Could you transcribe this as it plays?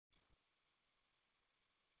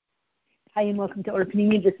Hi, and welcome to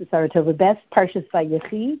Orphanini. This is Sarah Tova Best, Parshas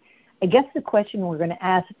Vayechi. I guess the question we're going to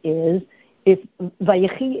ask is if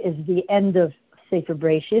Vayechi is the end of Sefer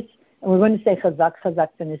Bereshis, and we're going to say Chazak, Chazak,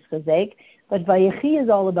 V'nis Chazek, but Vayechi is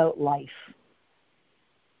all about life.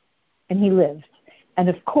 And he lived. And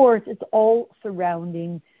of course, it's all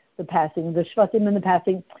surrounding the passing, the Shvatim and the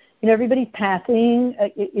passing. You know, everybody's passing,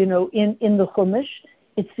 in the Chumash.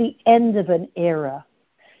 It's the end of an era.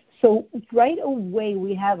 So right away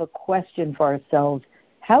we have a question for ourselves.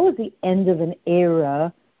 How is the end of an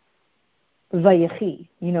era Vayechi,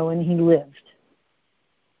 and he lived?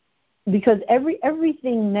 Because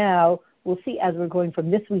everything now, we'll see as we're going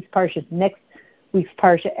from this week's Parsha to next week's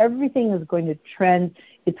Parsha, everything is going to trend,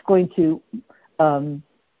 it's going to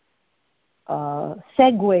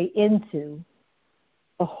segue into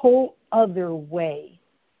a whole other way.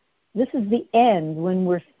 This is the end when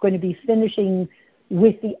we're going to be finishing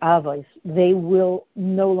with the Avos. They will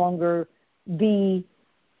no longer be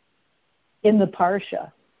in the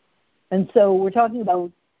Parsha. And so we're talking about,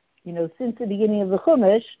 since the beginning of the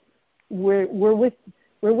Chumash, we're with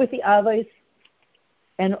the Avos,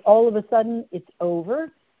 and all of a sudden it's over,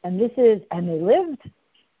 and they lived.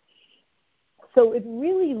 So it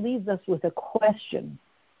really leaves us with a question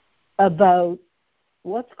about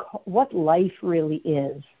what life really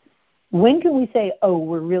is. When can we say, oh,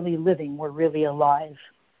 we're really living, we're really alive?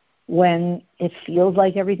 When it feels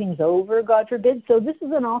like everything's over, God forbid. So this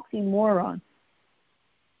is an oxymoron.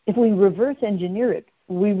 If we reverse engineer it,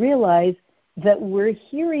 we realize that we're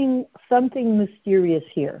hearing something mysterious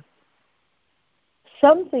here.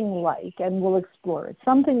 Something like, and we'll explore it,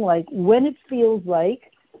 something like when it feels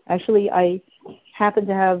like, actually I happen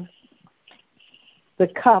to have the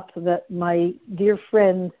cup that my dear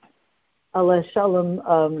friend Aleh Shalom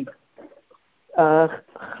Chaya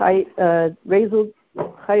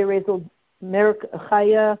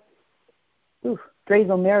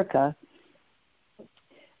Drezel America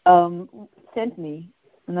sent me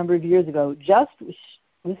a number of years ago. This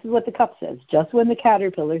is what the cup says. Just when the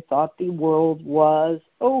caterpillar thought the world was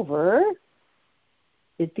over,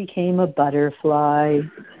 it became a butterfly.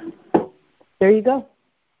 There you go.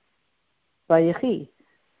 Vayechi.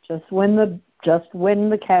 Just when the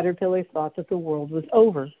caterpillar thought that the world was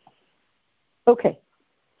over. Okay,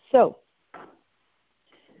 so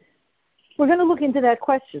we're going to look into that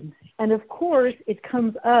question. And of course, it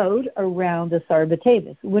comes out around Asar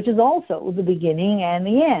B'Teves, which is also the beginning and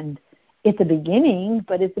the end. It's a beginning,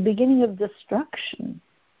 but it's the beginning of destruction.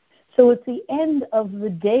 So it's the end of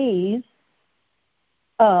the days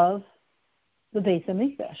of the Beis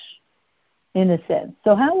HaMikdash, in a sense.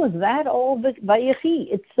 So how was that all Vayechi?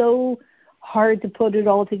 It's so hard to put it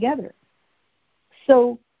all together.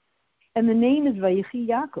 So, and the name is Vayechi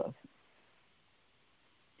Yaakov.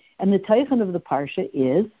 And the teichen of the Parsha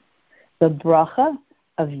is the bracha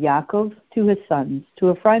of Yaakov to his sons,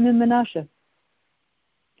 to Ephraim and Menashe.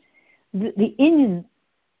 The inyan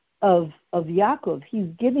of Yaakov, he's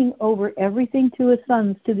giving over everything to his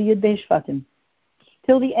sons, to the Yud Beit Shvatim,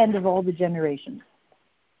 till the end of all the generations.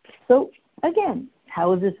 So, again,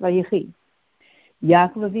 how is this Vayechi?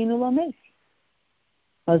 Yaakov Avinu Lames.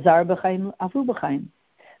 Azar b'chaim afu b'chaim.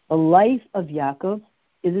 The life of Yaakov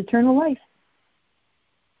is eternal life.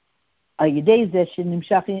 And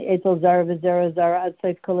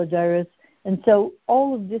so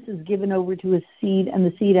all of this is given over to his seed, and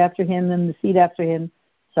the seed after him, and the seed after him.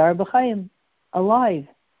 Zar b'chaim, alive,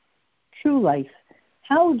 true life.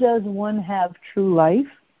 How does one have true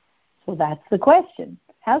life? So that's the question.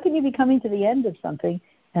 How can you be coming to the end of something,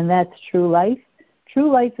 and that's true life?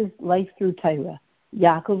 True life is life through Torah.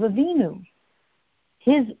 Yaakov Avinu,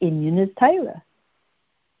 his inyan is Torah.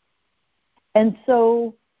 And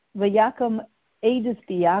so, Vayakam Edus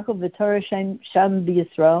B'Yaakov V'Torah Sham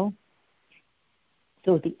B'Yisrael.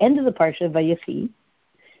 So at the end of the Parsha, Vayechi,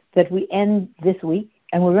 that we end this week,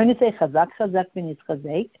 and we're going to say Chazak, Chazak, V'nis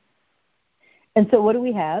Chazek. And so what do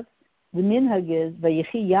we have? The minhag is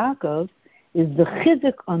Vayechi Yaakov is the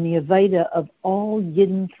chizuk on the Avaida of all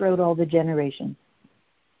Yidden throughout all the generations.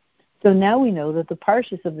 So now we know that the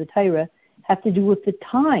Parshas of the Torah have to do with the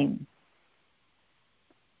time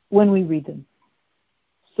when we read them.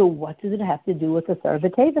 So what does it have to do with Asar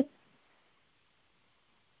B'Teves?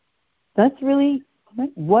 That's really,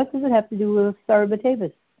 what does it have to do with Asar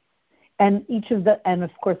B'Teves? And and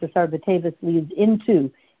of course Asar B'Teves leads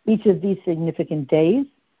into each of these significant days.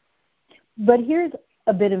 But here's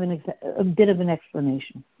a bit of an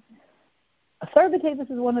explanation. Asar B'Teves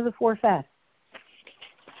is one of the 4 fasts.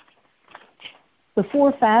 The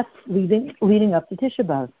 4 fasts leading up to Tisha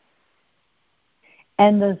B'Av.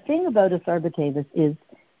 And the thing about Asar B'Teves is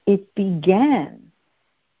it began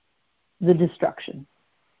the destruction.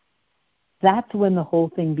 That's when the whole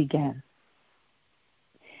thing began.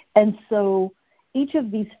 And so each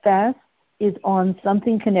of these fasts is on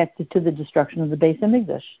something connected to the destruction of the Beis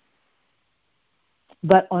HaMikdash.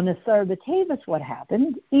 But on Asar B'Teves, what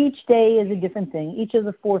happened? Each day is a different thing. Each of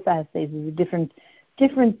the 4 fast days is a different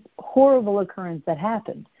horrible occurrence that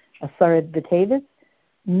happened. Asar B'Teves,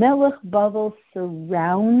 Melech Bavel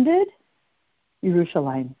surrounded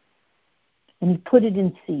Yerushalayim, and he put it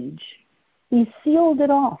in siege. He sealed it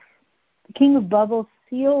off. The king of Bavel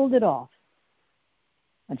sealed it off.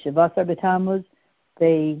 On Shavasar B'Tammuz,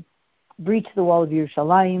 they breached the wall of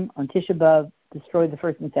Yerushalayim. On Tisha B'Av, destroyed the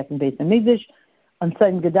first and second Beis HaMikdash. On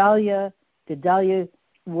Satan Gedalia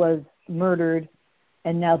was murdered,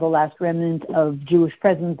 and now the last remnant of Jewish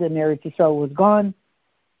presence in Eretz Yisrael was gone.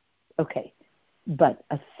 Okay, but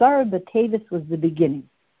Asar B'Teves was the beginning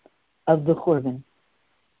of the Churban.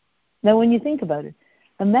 Now, when you think about it,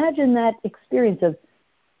 imagine that experience of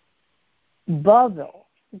Bavel.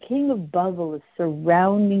 The king of Bavel is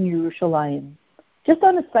surrounding Yerushalayim, just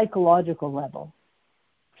on a psychological level.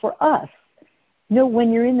 For us,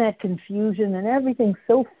 when you're in that confusion and everything's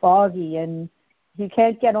so foggy and you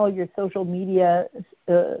can't get all your social media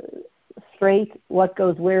straight, what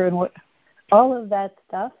goes where and what, all of that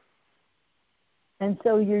stuff. And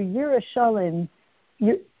so your Yerushalayim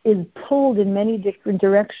is pulled in many different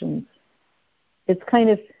directions. It's kind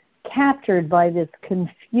of captured by this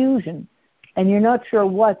confusion, and you're not sure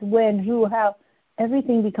what, when, who, how.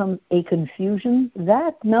 Everything becomes a confusion.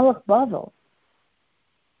 That's Melech Bavel.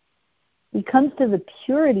 He comes to the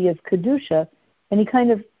purity of Kedusha, and he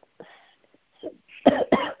kind of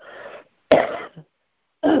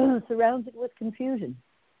surrounds it with confusion.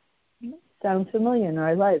 Sounds familiar in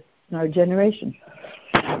our lives, in our generation.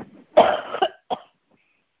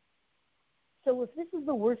 So if this is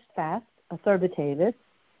the worst fast, Asar B'Teves,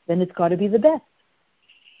 then it's got to be the best.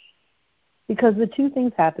 Because the two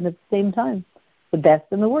things happen at the same time, the best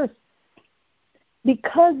and the worst.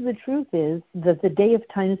 Because the truth is that the day of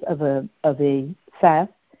Tainus of a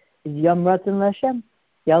fast is Yom Ratzon L'Hashem.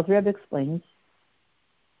 The Alter Rebbe explains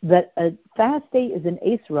that a fast day is an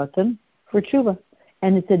Eis Ratzon for Tshuva.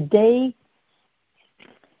 And it's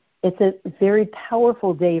a very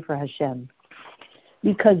powerful day for Hashem.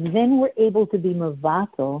 Because then we're able to be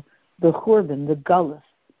Mavatal, the Churban, the Galus,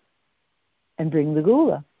 and bring the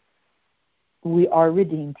Gula. We are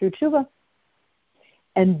redeemed through Tshuva.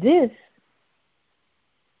 And this,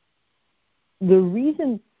 the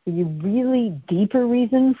reason, the really deeper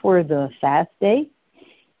reason for the fast day,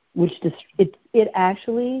 which it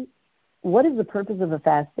actually, what is the purpose of a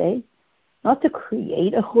fast day? Not to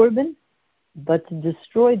create a Churban, but to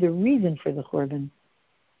destroy the reason for the Churban.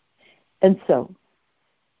 And so,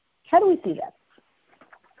 how do we see that?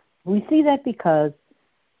 We see that because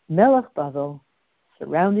Melech Bavel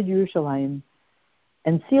surrounded Yerushalayim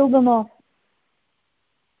and sealed them off.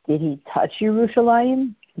 Did he touch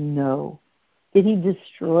Yerushalayim? No. Did he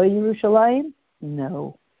destroy Yerushalayim?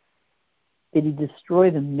 No. Did he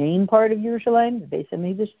destroy the main part of Yerushalayim, the Beis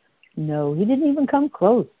HaMikdash? No. He didn't even come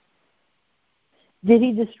close. Did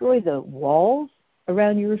he destroy the walls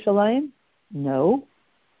around Yerushalayim? No.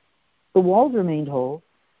 The walls remained whole.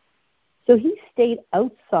 So he stayed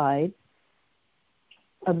outside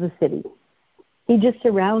of the city. He just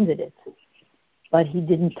surrounded it, but he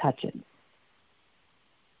didn't touch it.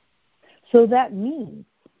 So that means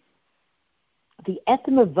the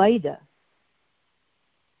Etem Avaida,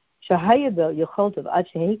 Shahayabel Yecholtov Ad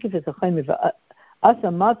Shehekif Esachayim Asa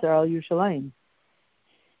Matzar Al Yerushalayim.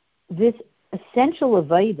 This essential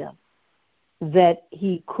Avaida that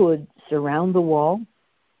he could surround the wall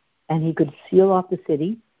and he could seal off the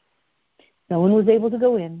city. No one was able to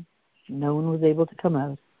go in. No one was able to come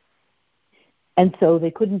out. And so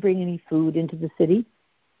they couldn't bring any food into the city.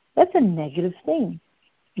 That's a negative thing.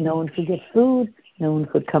 No one could get food. No one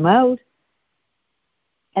could come out.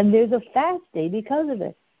 And there's a fast day because of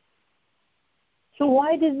it. So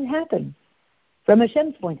why did it happen? From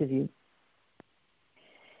Hashem's point of view.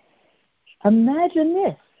 Imagine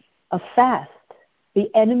this, a fast. A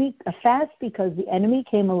fast because the enemy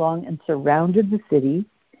came along and surrounded the city,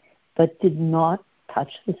 but did not touch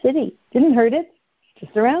the city. Didn't hurt it,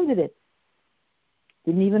 just surrounded it.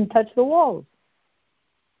 Didn't even touch the walls.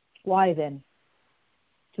 Why then?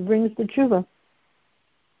 To bring us to Tshuva.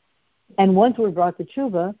 And once we're brought to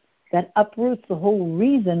Tshuva, that uproots the whole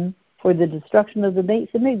reason for the destruction of the Beis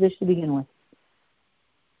HaMikdash to begin with.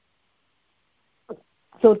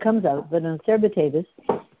 So it comes out that in Asar B'Teves,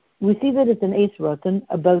 we see that it's an Eis Ratzon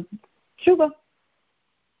about Tshuva,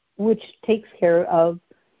 which takes away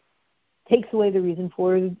the reason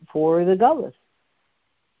for the Galus.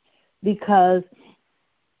 because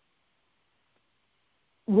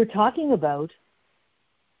we're talking about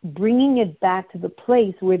bringing it back to the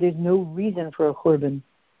place where there's no reason for a churban.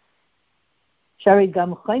 The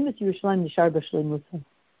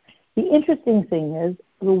interesting thing is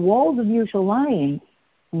the walls of Yerushalayim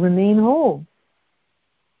remain whole.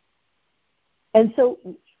 And so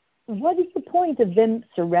what is the point of them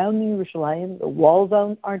surrounding Yerushalayim? The walls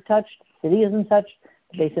aren't touched, the city isn't touched,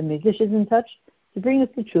 the Beis HaMikdash isn't touched, to bring us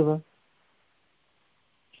to Tshuva.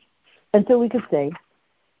 And so we could say,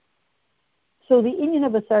 so the inyan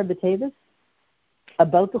of Asar B'Tevis,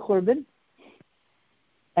 about the Churban,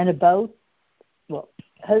 and about, well,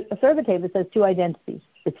 Asar B'Tevis has two identities.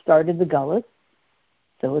 It started the Gullus,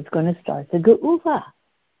 so it's going to start the Geula.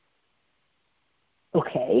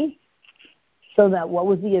 Okay, so that what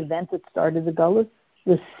was the event that started the Gullus?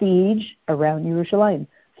 The siege around Yerushalayim,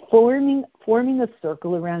 forming a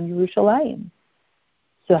circle around Yerushalayim.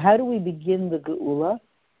 So how do we begin the Geula?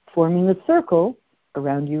 Forming a circle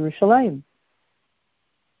around Yerushalayim.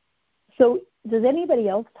 So does anybody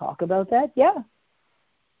else talk about that? Yeah.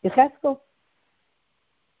 Yechezkel.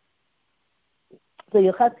 So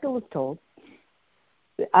Yechezkel was told,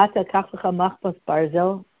 Ata kach lecha machpas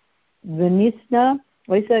barzel, v'nisna,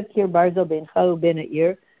 oisa kir barzel beincha u'bein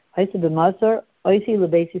ha'ir, oisa b'mazor, oisi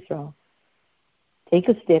lebeis Yisrael. Take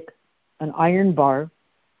a stick, an iron bar,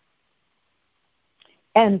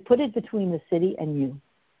 and put it between the city and you.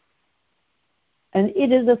 And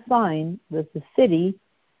it is a sign that the city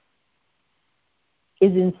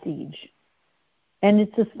is in siege. And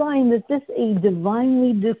it's a sign that this is a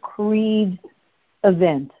divinely decreed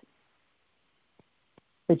event,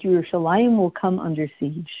 that Yerushalayim will come under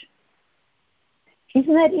siege.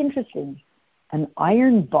 Isn't that interesting? An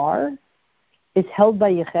iron bar is held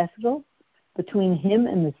by Yechezkel between him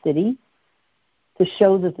and the city to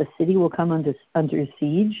show that the city will come under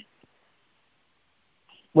siege.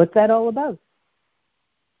 What's that all about?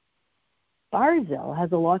 Barzel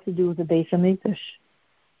has a lot to do with the Beis HaMikdash,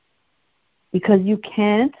 because you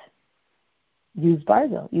can't use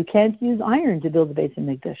barzel. You can't use iron to build the Beis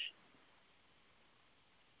HaMikdash.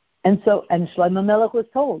 And Shlomo Melech was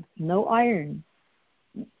told, no iron.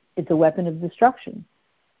 It's a weapon of destruction.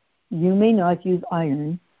 You may not use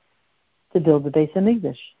iron to build the Beis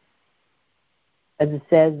HaMikdash. As it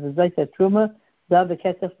says, Truma, Zav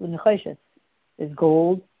v'Kesef v'Nechoshes. There's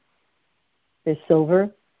gold, there's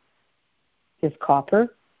silver, there's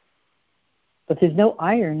copper, but there's no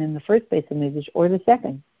iron in the first Beis HaMikdash or the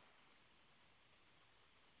second.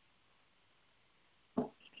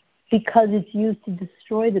 Because it's used to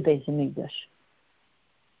destroy the Beis HaMikdash.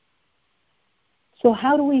 So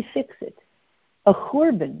how do we fix it? A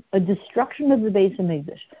churban, a destruction of the Beis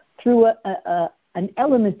HaMikdash, through an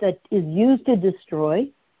element that is used to destroy.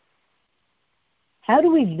 How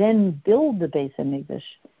do we then build the Beis HaMikdash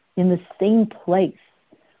in the same place,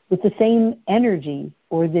 with the same energy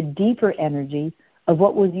or the deeper energy of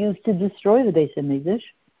what was used to destroy the Beis HaMikdash?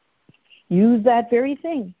 Use that very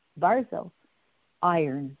thing, barzel,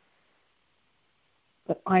 iron,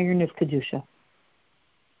 but iron of Kedusha.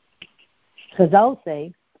 Chazal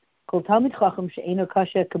say, Kol Talmid Chacham she'eino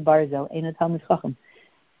kasha kebarzel, eino Talmid Chacham.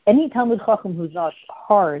 Any Talmid Chacham who's not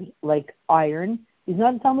hard like iron is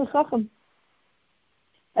not a Talmid Chacham.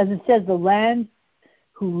 As it says, the land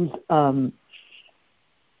whose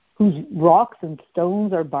rocks and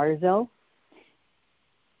stones are barzel,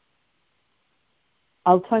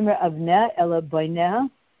 al tomer avneh ela boineh.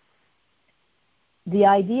 The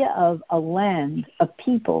idea of a land, a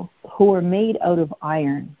people who are made out of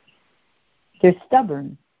iron. They're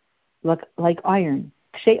stubborn, like iron.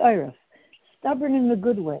 Kshei oref. Stubborn in the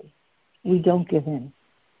good way. We don't give in.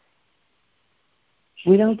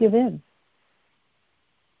 We don't give in.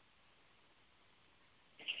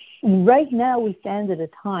 Right now we stand at a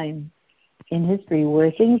time in history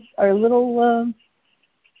where things are a little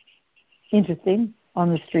interesting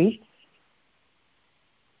on the street.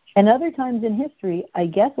 And other times in history, I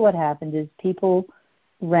guess what happened is people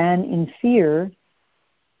ran in fear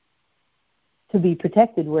to be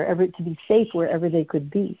protected to be safe wherever they could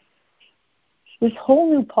be. This whole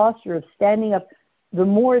new posture of standing up, the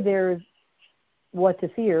more there's what to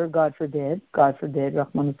fear, God forbid,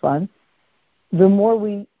 Rahman Islam, the more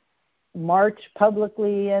we march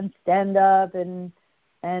publicly and stand up and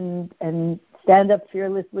stand up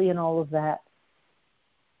fearlessly and all of that.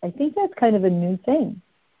 I think that's kind of a new thing.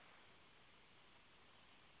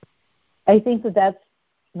 I think that that's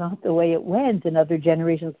not the way it went in other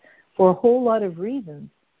generations for a whole lot of reasons.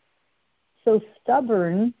 So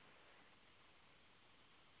stubborn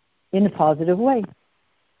in a positive way.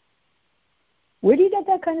 Where do you get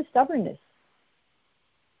that kind of stubbornness?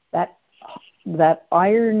 that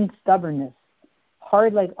iron stubbornness,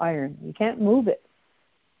 hard like iron. You can't move it.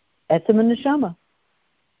 Etzem and neshama.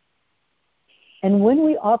 And when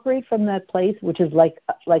we operate from that place, which is like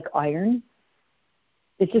iron,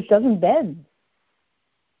 it just doesn't bend.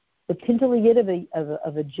 The pintaligid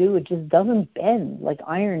of a Jew, it just doesn't bend, like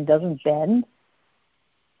iron doesn't bend.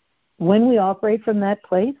 When we operate from that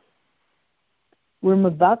place, we're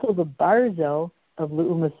mevatel the barzel of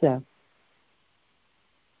le'umaseh.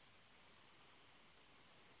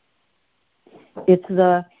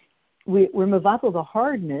 We're mevatel the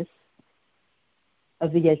hardness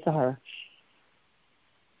of the Yetzer Hara.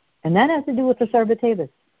 And that has to do with the Sarbatevas.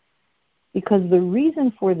 Because the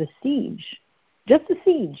reason for the siege, just the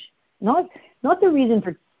siege, not the reason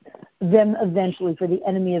for them eventually, for the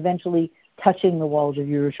enemy eventually touching the walls of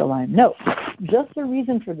Yerushalayim. No, just the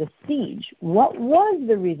reason for the siege. What was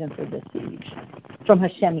the reason for the siege from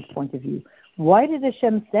Hashem's point of view? Why did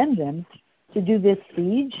Hashem send them to do this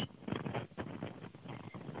siege?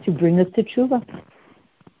 To bring us to tshuva.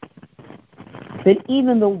 That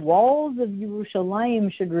even the walls of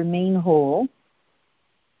Yerushalayim should remain whole.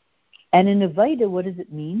 And in Avaida, what does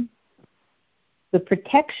it mean? The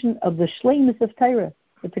protection of the shleimus of Torah,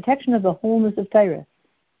 the protection of the wholeness of Torah.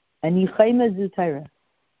 And yichayma zu Torah,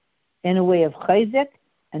 in a way of chayzek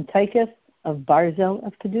and taikef of barzel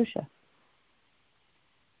of kedusha.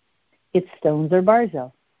 Its stones are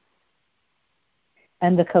barzel.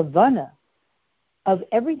 And the kavana of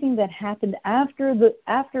everything that happened after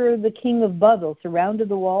the king of Babel surrounded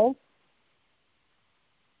the walls,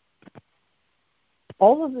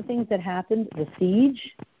 all of the things that happened, the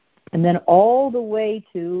siege, and then all the way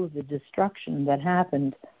to the destruction that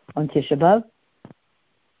happened on Tisha B'Av,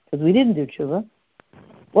 because we didn't do tshuva.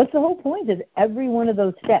 What's the whole point of every one of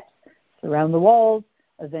those steps? Surround the walls,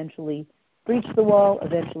 eventually breach the wall,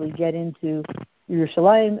 eventually get into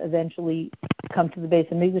Yerushalayim, eventually come to the base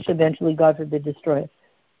of Mikdash, eventually, God forbid, destroy it.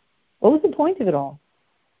 What was the point of it all?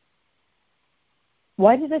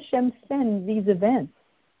 Why did Hashem send these events?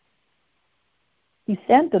 He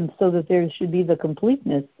sent them so that there should be the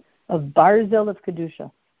completeness of Barzel of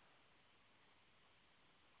Kedusha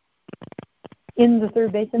in the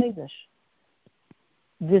third base of Mikdash.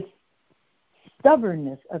 This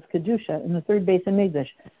stubbornness of Kedusha in the third base of Mikdash.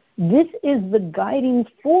 This is the guiding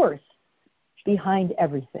force behind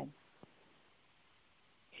everything.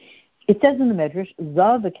 It says in the Medrash,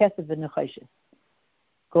 Zav v'kesef v'nechashis,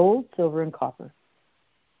 gold, silver, and copper,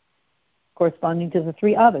 corresponding to the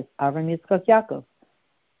three Avos, Avram, Yitzchak, Yaakov.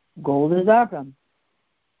 Gold is Avram,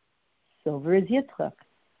 silver is Yitzchak,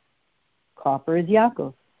 copper is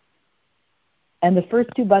Yaakov. And the first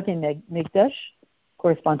two Batei Mikdash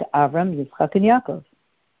correspond to Avram, Yitzchak, and Yaakov.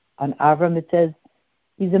 On Avram it says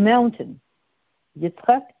he's a mountain.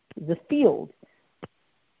 Yitzchak is a field.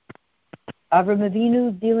 Avram Avinu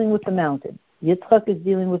is dealing with the mountain. Yitzchak is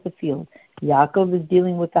dealing with the field. Yaakov is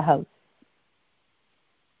dealing with the house.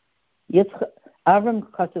 Avram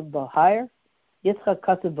katuv b'hayr, Yitzchak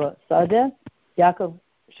katuv b'sadeh, Yaakov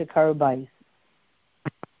shekaru bayis.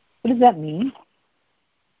 What does that mean?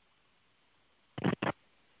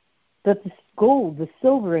 That the gold, the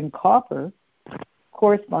silver, and copper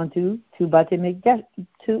correspond to two Batei Mikdash,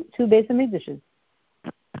 two Beis Hamikdashes.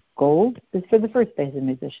 Gold is for the first Beis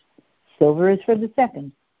Hamikdash. Silver is for the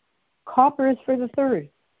second. Copper is for the third.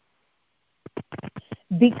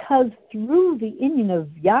 Because through the inyan of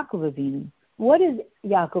Yaakov Avinu, what is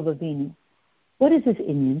Yaakov Avinu? What is his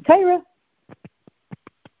inyan? Torah.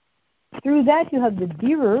 Through that you have the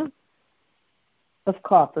bearer of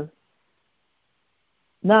copper.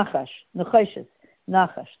 Nachash, Nechashis,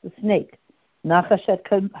 Nachash, the snake. Nachash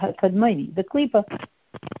HaKadmaini, the klipa.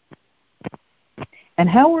 And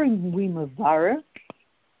how are we mavara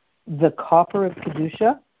the copper of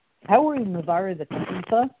Kedusha? How are we mavara the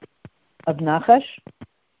klipa of Nachash?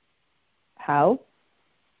 How?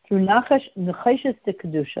 Through Nachash, Nechashis to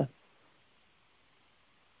Kedusha,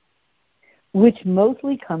 which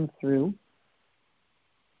mostly comes through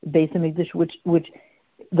Beis Hamikdash, which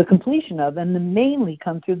the completion of, and the mainly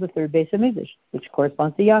come through the third Beis Hamikdash, which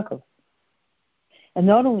corresponds to Yaakov. And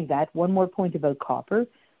not only that, one more point about copper.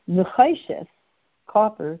 Nechashis,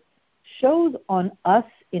 copper, shows on us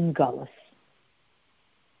in Galus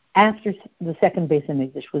after the second Beis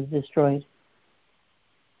Hamikdash was destroyed.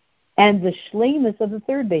 And the shleimus of the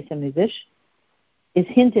third Beis Hamikdash is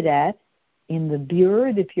hinted at in the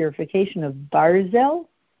birur, the purification of barzel,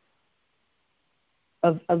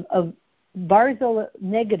 of barzel,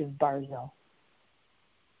 negative barzel,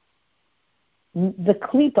 the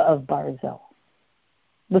klipa of barzel,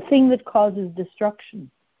 the thing that causes destruction,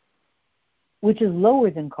 which is lower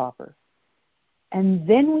than copper. And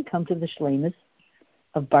then we come to the shleimus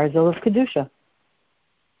of Barzel of Kedusha.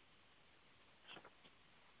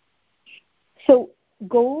 So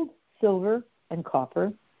gold, silver, and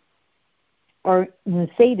copper are in the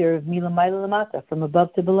Seder of Milamayla Lamata, from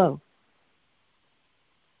above to below.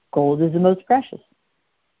 Gold is the most precious.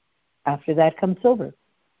 After that comes silver.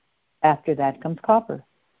 After that comes copper.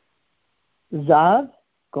 Zav,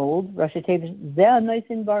 gold, Rosh Hashanah, Zeh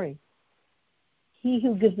Anoisin Bari. He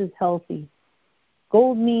who gives is healthy.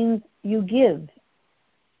 Gold means you give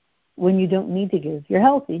when you don't need to give. You're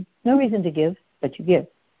healthy, no reason to give, but you give.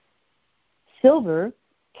 Silver,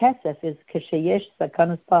 kesef, is kesheyesh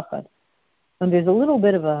sakanas pachad. When there's a little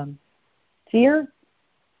bit of a fear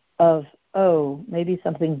of, oh, maybe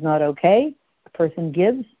something's not okay, a person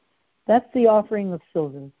gives, that's the offering of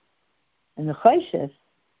silver. And the chayshes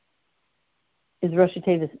is Rosh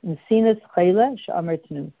Hashanah, Nesinas Chayla Sh'amar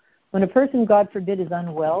Tnu. When a person, God forbid, is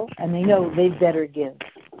unwell, and they know they better give.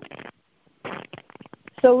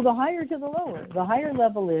 So the higher to the lower. The higher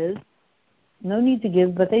level is no need to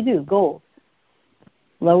give, but they do, gold.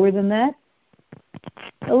 Lower than that,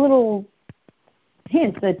 a little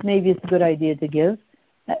hint that maybe it's a good idea to give.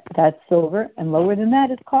 That's silver. And lower than that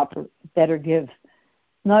is copper. Better give.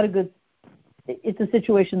 Not a good, it's a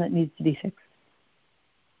situation that needs to be fixed.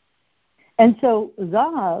 And so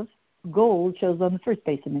Zahav, gold, shows on the first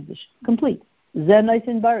base of Mikdash. Complete. Zeh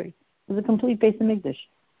Noisin Bari is a complete base of Mikdash.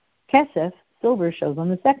 Kesef, silver, shows on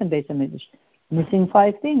the second base of Mikdash. Missing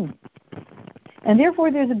 5 things. And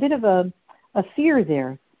therefore there's a bit of a fear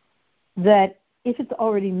there that if it's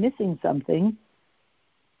already missing something,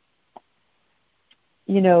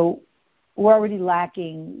 we're already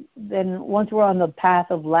lacking. Then once we're on the path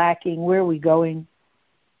of lacking, where are we going?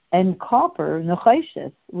 And copper,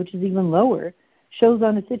 Nechayshes, which is even lower, shows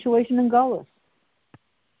on a situation in Galus.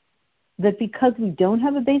 That because we don't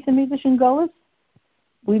have a base of Mikdash in Galus,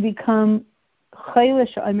 we become Chayla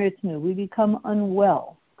Sh'amar Tnu, we become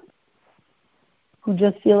unwell, who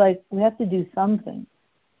just feel like we have to do something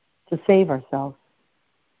to save ourselves.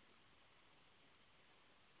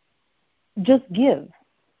 Just give.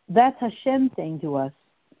 That's Hashem saying to us,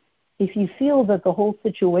 if you feel that the whole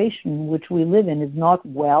situation which we live in is not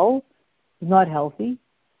well, is not healthy,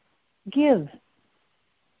 give.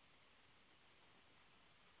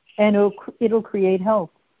 And it'll create health.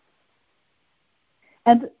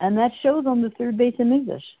 And that shows on the third base of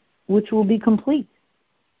Mikdash, which will be complete,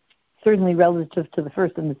 certainly relative to the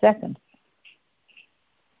first and the second.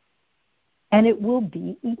 And it will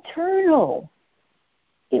be eternal.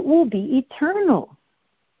 It will be eternal.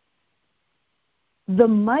 The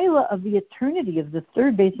Maila of the eternity of the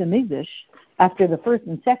third base of Mikdash, after the first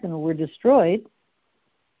and second were destroyed,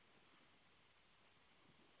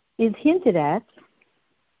 is hinted at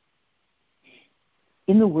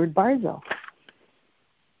in the word Barzel.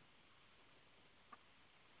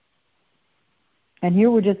 And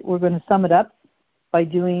here we're going to sum it up by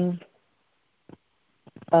doing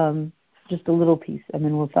just a little piece, and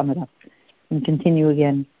then we'll sum it up and continue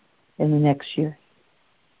again in the next year.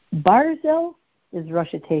 Barzel is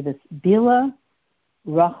Rosh Hashanah, Bila,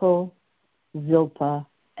 Rachel, Zilpah,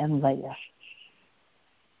 and Leah.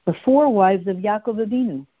 The 4 wives of Yaakov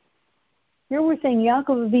Avinu. Here we're saying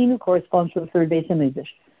Yaakov Avinu corresponds to the third base of Mikdash.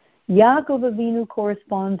 Yaakov Avinu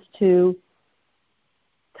corresponds to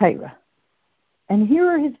Tyra. And here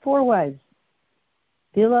are his 4 wives,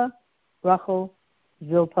 Bila, Rachel,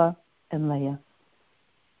 Zilpah, and Leah.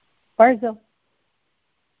 Barzel.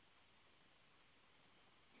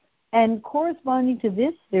 And corresponding to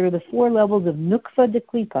this, there are the 4 levels of Nukva de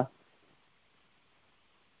Klipa,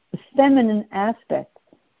 the feminine aspect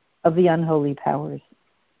of the unholy powers.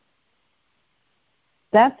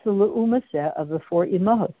 That's the Le'umaseh of the 4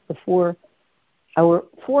 Imahos, our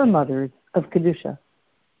 4 mothers of Kedusha.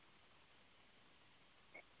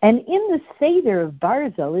 And in the Seder of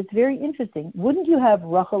Barzel, it's very interesting. Wouldn't you have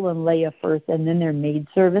Rachel and Leah first and then their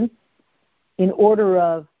maidservants in order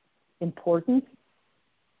of importance?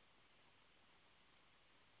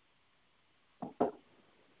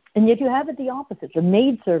 And yet you have it the opposite. The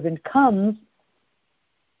maidservant comes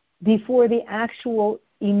before the actual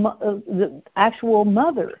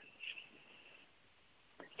mother.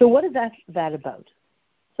 So what is that about?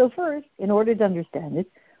 So first, in order to understand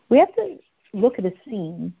it, we have to look at a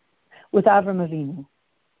scene with Avram Avinu.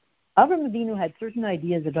 Avram Avinu had certain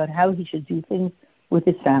ideas about how he should do things with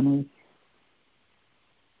his family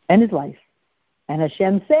and his life. And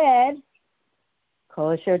Hashem said,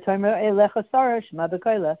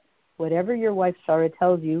 whatever your wife Sarah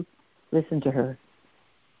tells you, listen to her.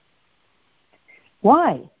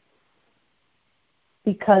 Why?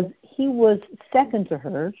 Because he was second to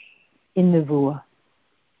her in Nevuah.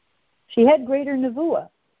 She had greater Nevuah.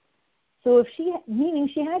 So meaning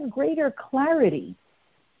she had greater clarity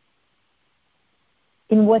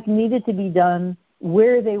in what needed to be done,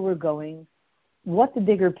 where they were going, what the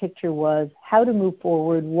bigger picture was, how to move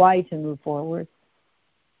forward, why to move forward,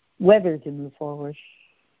 whether to move forward.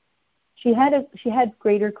 She had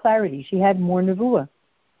greater clarity. She had more Nevuah.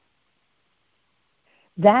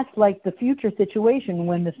 That's like the future situation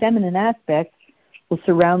when the feminine aspect will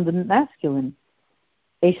surround the masculine.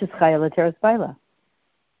 Eishes Chaya L'Teres Baila.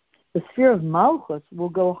 The sphere of Malchus will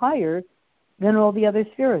go higher than all the other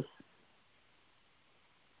spheres.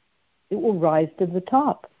 It will rise to the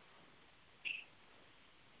top.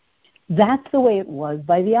 That's the way it was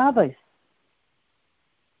by the Avos.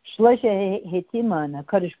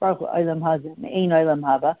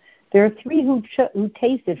 There are three who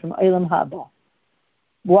tasted from Olam Haba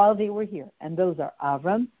while they were here, and those are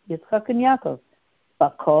Avram, Yitzchak, and Yaakov.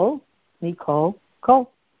 Bakol, Mikol,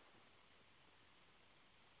 Kol.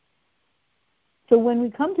 So when we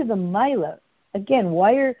come to the Maila, again,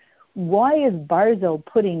 why is Barzel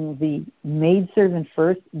putting the maidservant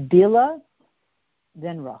first? Bila,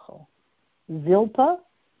 then Rachel. Zilpah,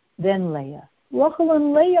 then Leah. Rachel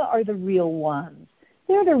and Leah are the real ones.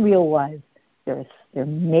 They're the real wives. Their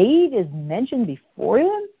maid is mentioned before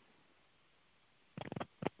them?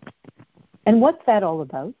 And what's that all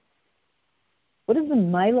about? What is the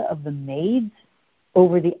Maila of the maids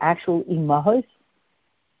over the actual Imahos?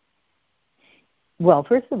 Well,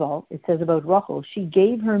 first of all, it says about Rachel, she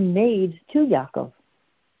gave her maid to Yaakov.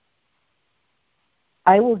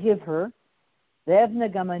 I will give her,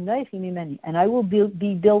 and I will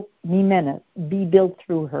be built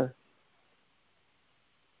through her.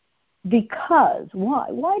 Because, why?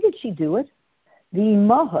 Why did she do it? The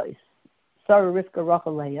Imahos, Sarah, Rivka,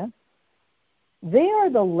 Rachel, Leah, they are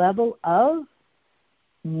the level of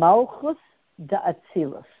Malchus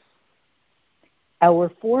da'atzilus. Our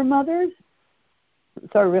foremothers,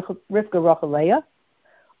 Rivka, Rachel, Leah,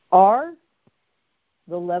 are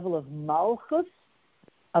the level of Malchus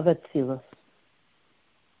of Atzilus.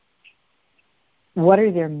 What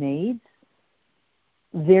are their maids?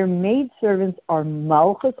 Their maidservants are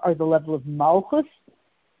Malchus, are the level of Malchus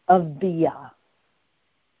of Biyah.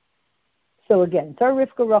 So again, Sarah,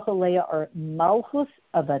 Rivka, Rachel, Leah are Malchus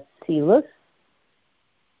of Atzilus,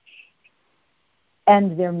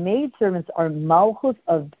 and their maidservants are Malchus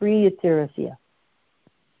of Bri Yitzirasiyah.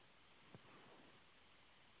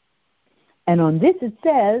 And on this it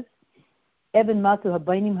says, Eben Matu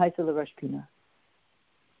Habaynim Haisa L'Rosh Pina.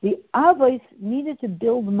 The Avos needed to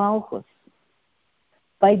build Malchus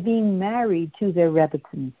by being married to their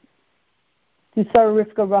Rebbetzins, to Sarah,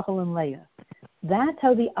 Rivka, Rachel, and Leah. That's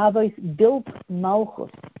how the Avos built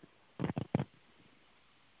Malchus.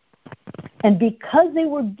 And because they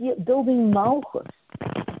were building Malchus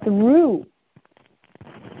through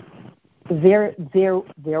their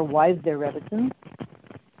wives, their Rebbetzins,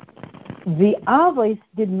 the Avos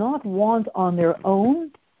did not want on their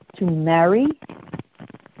own to marry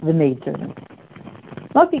the maidservant.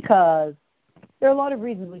 Not because, there are a lot of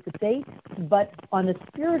reasons we could say, but on a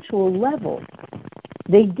spiritual level,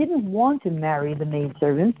 they didn't want to marry the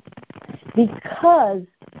maidservant because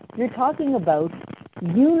you're talking about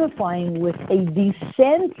unifying with a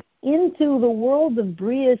descent into the world of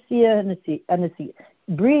Bria Yitzir and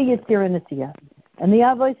Nesiah. And the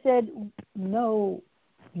Avos said, no,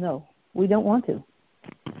 we don't want to.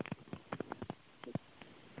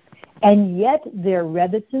 And yet their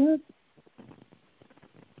Rebbetzins,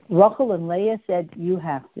 Rachel and Leah, said, you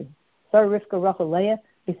have to. Sarah, Rivka, Rachel, Leah,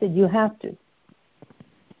 they said, you have to.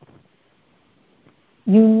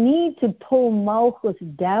 You need to pull Malchus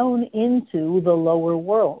down into the lower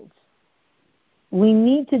worlds. We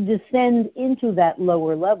need to descend into that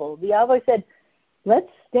lower level. The Avos said, let's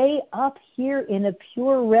stay up here in a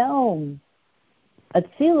pure realm.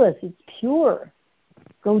 Atzilus, it's pure.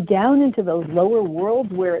 Go down into those lower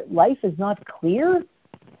worlds where life is not clear?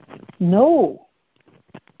 No.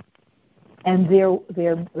 And their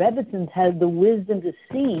Rebbetzins had the wisdom to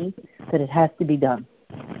see that it has to be done.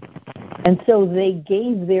 And so they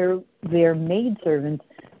gave their maidservants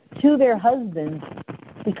to their husbands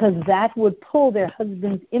because that would pull their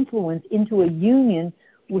husband's influence into a union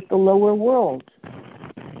with the lower world.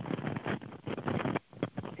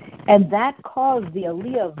 And that caused the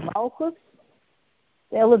aliyah of Malchus,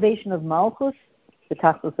 the elevation of Malchus, the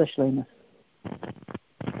Tachlis HaShleimus.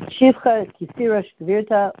 Shivcha Kisira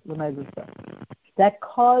Shkvirta L'Mailusa. That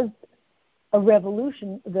caused a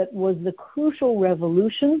revolution that was the crucial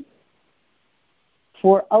revolution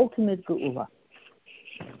for ultimate Geula.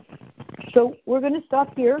 So we're going to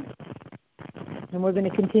stop here, and we're going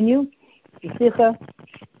to continue the Sikha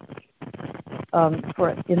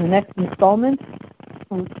in the next installment,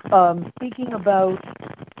 speaking about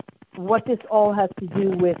what this all has to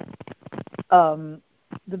do with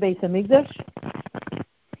the Beis Hamikdash,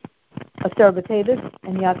 Asar B'Teves,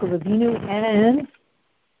 and Yaakov Avinu, and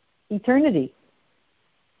eternity.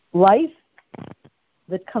 Life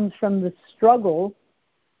that comes from the struggle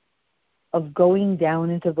of going down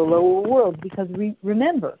into the lower world. Because we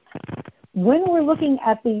remember, when we're looking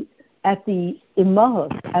at the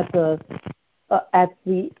imahos, at the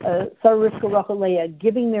Sarah, Rivka, Rachel, Leah,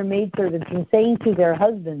 giving their maidservants and saying to their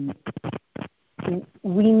husbands,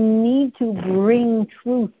 we need to bring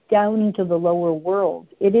truth down into the lower world.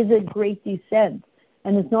 It is a great descent,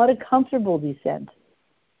 and it's not a comfortable descent.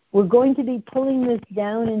 We're going to be pulling this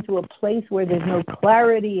down into a place where there's no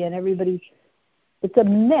clarity and it's a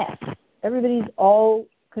mess. Everybody's all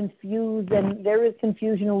confused, and there is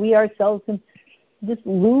confusion, and we ourselves can just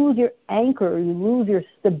lose your anchor, you lose your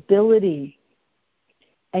stability.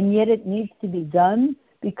 And yet it needs to be done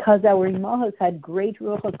because our imahos had great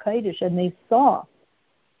Ruach HaKodesh, and they saw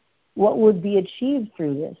what would be achieved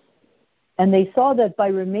through this. And they saw that by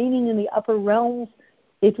remaining in the upper realms,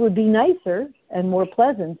 it would be nicer and more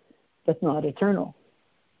pleasant, but not eternal.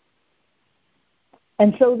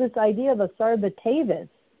 And so this idea of Asar B'Teves,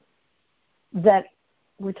 that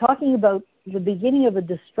we're talking about the beginning of a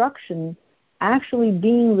destruction actually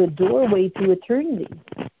being the doorway to eternity.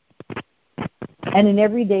 And in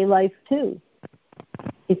everyday life too.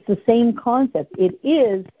 It's the same concept. It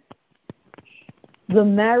is the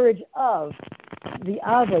marriage of the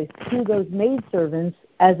avos to those maidservants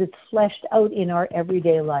as it's fleshed out in our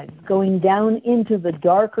everyday lives, going down into the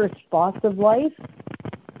darker spots of life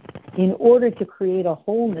in order to create a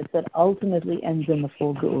wholeness that ultimately ends in the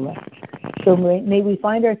full geula. So may we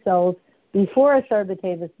find ourselves before Asar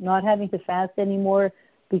B'Teves not having to fast anymore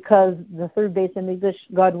because the third Beis Hamikdash,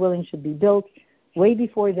 God willing, should be built way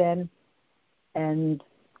before then, and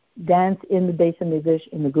dance in the Beis Hamikdash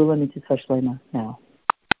in the Geula Mitzvah Shlema now.